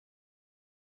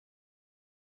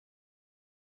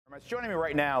Joining me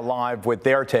right now live with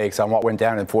their takes on what went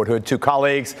down in Fort Hood, two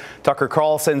colleagues, Tucker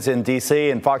Carlson's in D.C.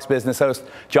 and Fox Business host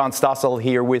John Stossel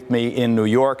here with me in New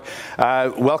York.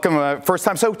 Welcome, first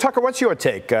time. So, Tucker, what's your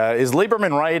take? Is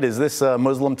Lieberman right? Is this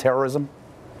Muslim terrorism?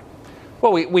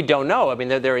 Well, we don't know. I mean,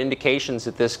 there are indications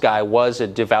that this guy was a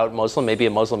devout Muslim, maybe a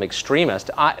Muslim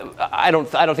extremist. I don't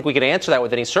think we can answer that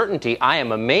with any certainty. I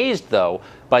am amazed, though,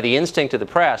 by the instinct of the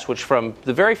press, which from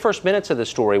the very first minutes of the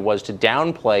story was to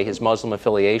downplay his Muslim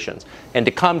affiliations and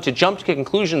to jump to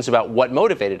conclusions about what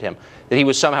motivated him. That he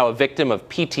was somehow a victim of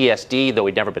PTSD, though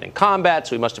he'd never been in combat,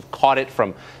 so he must have caught it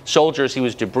from soldiers he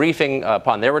was debriefing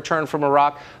upon their return from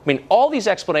Iraq. I mean, all these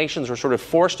explanations were sort of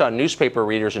forced on newspaper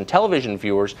readers and television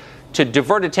viewers to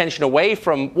divert attention away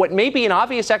from what may be an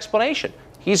obvious explanation.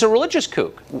 He's a religious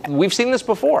kook. We've seen this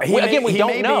before. We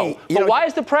don't know. But why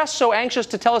is the press so anxious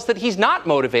to tell us that he's not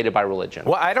motivated by religion?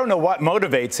 Well, I don't know what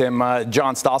motivates him,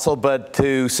 John Stossel, but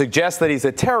to suggest that he's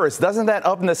a terrorist, doesn't that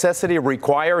of necessity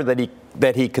require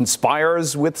that he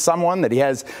conspires with someone, that he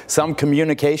has some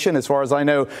communication? As far as I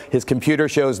know, his computer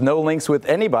shows no links with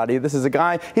anybody. This is a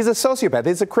guy, he's a sociopath,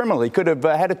 he's a criminal. He could have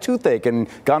had a toothache and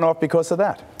gone off because of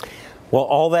that. Well,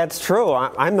 all that's true.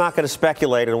 I'm not going to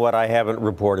speculate on what I haven't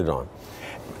reported on.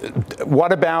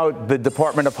 What about the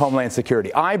Department of Homeland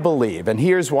Security? I believe, and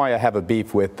here's why I have a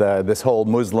beef with this whole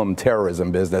Muslim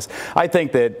terrorism business. I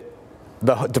think that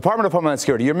the Department of Homeland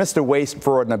Security, your Mr. Waste,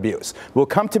 Fraud, and Abuse, will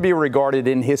come to be regarded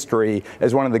in history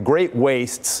as one of the great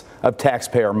wastes of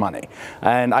taxpayer money.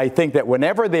 And I think that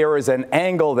whenever there is an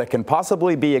angle that can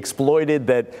possibly be exploited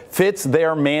that fits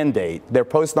their mandate, their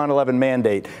post-9/11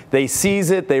 mandate, they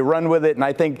seize it, they run with it, and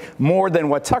I think more than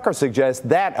what Tucker suggests,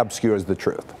 that obscures the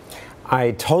truth.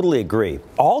 I totally agree.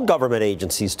 All government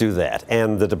agencies do that,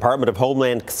 and the Department of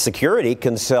Homeland Security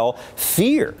can sell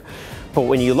fear. But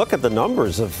when you look at the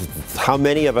numbers of how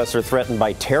many of us are threatened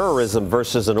by terrorism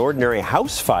versus an ordinary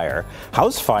house fire,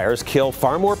 house fires kill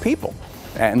far more people.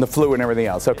 And the flu and everything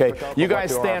else. Okay, you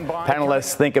guys stand by.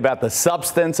 Panelists think about the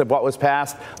substance of what was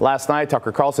passed last night.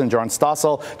 Tucker Carlson, John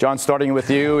Stossel. John, starting with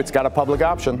you, it's got a public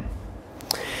option.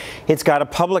 It's got a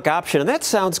public option, and that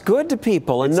sounds good to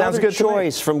people. Another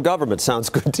choice from government sounds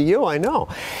good to you, I know.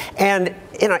 And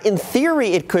in theory,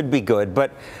 it could be good,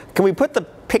 but can we put the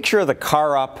picture of the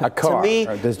car up? A car. To me,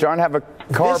 does John have a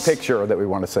car picture that we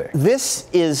want to see? This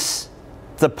is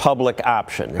the public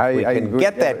option. If we can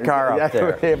get that car up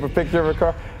there. We have a picture of a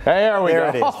car. There we go. There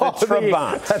it is, the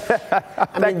Trabant.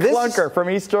 That clunker from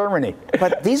East Germany.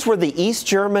 But these were the East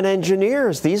German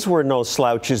engineers. These were no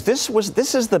slouches. This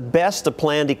is the best a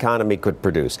planned economy could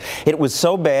produce. It was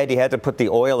so bad you had to put the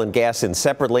oil and gas in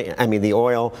separately. I mean, the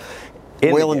oil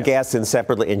and gas in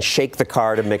separately and shake the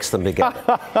car to mix them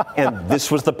together. And this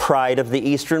was the pride of the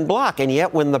Eastern Bloc. And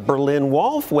yet when the Berlin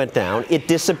Wall went down, it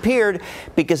disappeared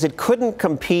because it couldn't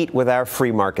compete with our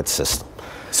free market system.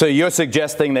 So you're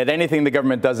suggesting that anything the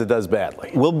government does, it does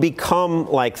badly? Will become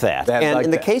like that. And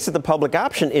in the case of the public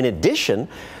option, in addition,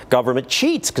 government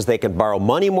cheats because they can borrow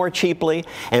money more cheaply.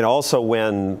 And also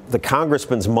when the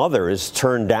congressman's mother is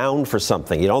turned down for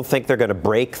something, you don't think they're going to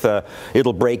break the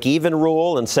it'll break even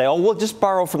rule and say, oh, we'll just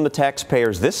borrow from the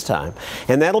taxpayers this time.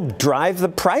 And that'll drive the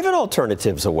private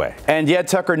alternatives away. And yet,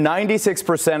 Tucker,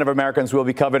 96% of Americans will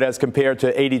be covered as compared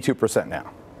to 82%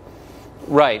 now.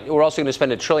 Right. We're also going to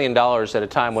spend $1 trillion at a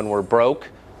time when we're broke.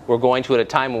 We're going to at a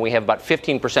time when we have about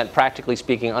 15%, practically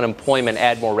speaking, unemployment,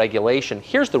 add more regulation.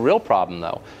 Here's the real problem,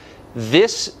 though.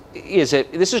 This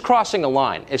is crossing a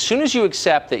line. As soon as you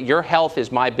accept that your health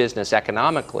is my business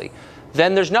economically,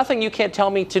 then there's nothing you can't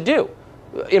tell me to do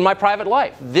in my private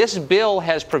life. This bill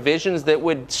has provisions that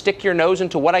would stick your nose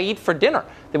into what I eat for dinner.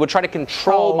 They would try to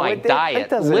control my diet. It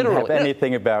doesn't have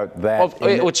anything about that.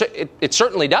 Well, it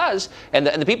certainly does. And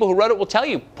the people who wrote it will tell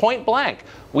you point blank.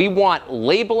 We want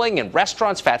labeling in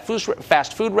restaurants,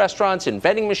 fast food restaurants, in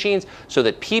vending machines, so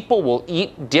that people will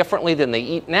eat differently than they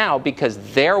eat now because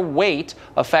their weight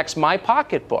affects my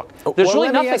pocketbook. There's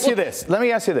really nothing. Let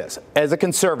me ask you this. As a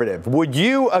conservative, would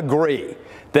you agree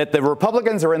that the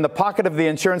Republicans are in the pocket of the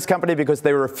insurance company because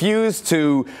they refuse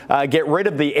to get rid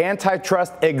of the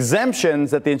antitrust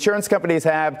exemptions that the insurance companies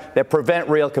have that prevent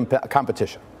real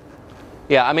competition?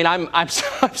 Yeah, I mean, I'm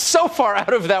so far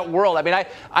out of that world. I mean,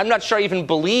 I'm not sure I even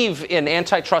believe in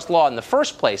antitrust law in the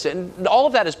first place. And all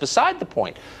of that is beside the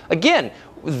point. Again,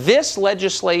 This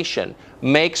legislation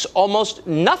makes almost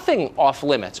nothing off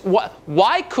limits.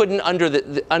 Why couldn't, under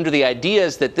the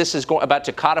ideas that this is about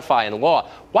to codify in law,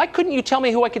 why couldn't you tell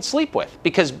me who I could sleep with?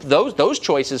 Because those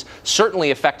choices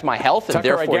certainly affect my health and Tucker,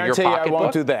 therefore I your guarantee pocketbook. I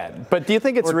won't do that. But do you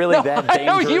think it's really that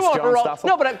dangerous, you won't, John Stossel?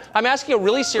 No, but I'm asking a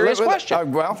really serious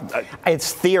question.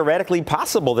 It's theoretically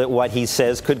possible that what he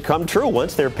says could come true.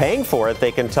 Once they're paying for it,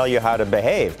 they can tell you how to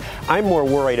behave. I'm more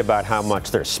worried about how much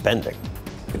they're spending.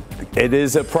 It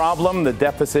is a problem. The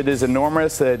deficit is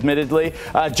enormous, admittedly.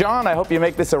 John, I hope you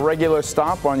make this a regular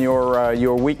stop on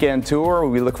your weekend tour.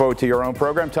 We look forward to your own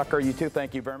program. Tucker, you too.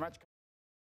 Thank you very much.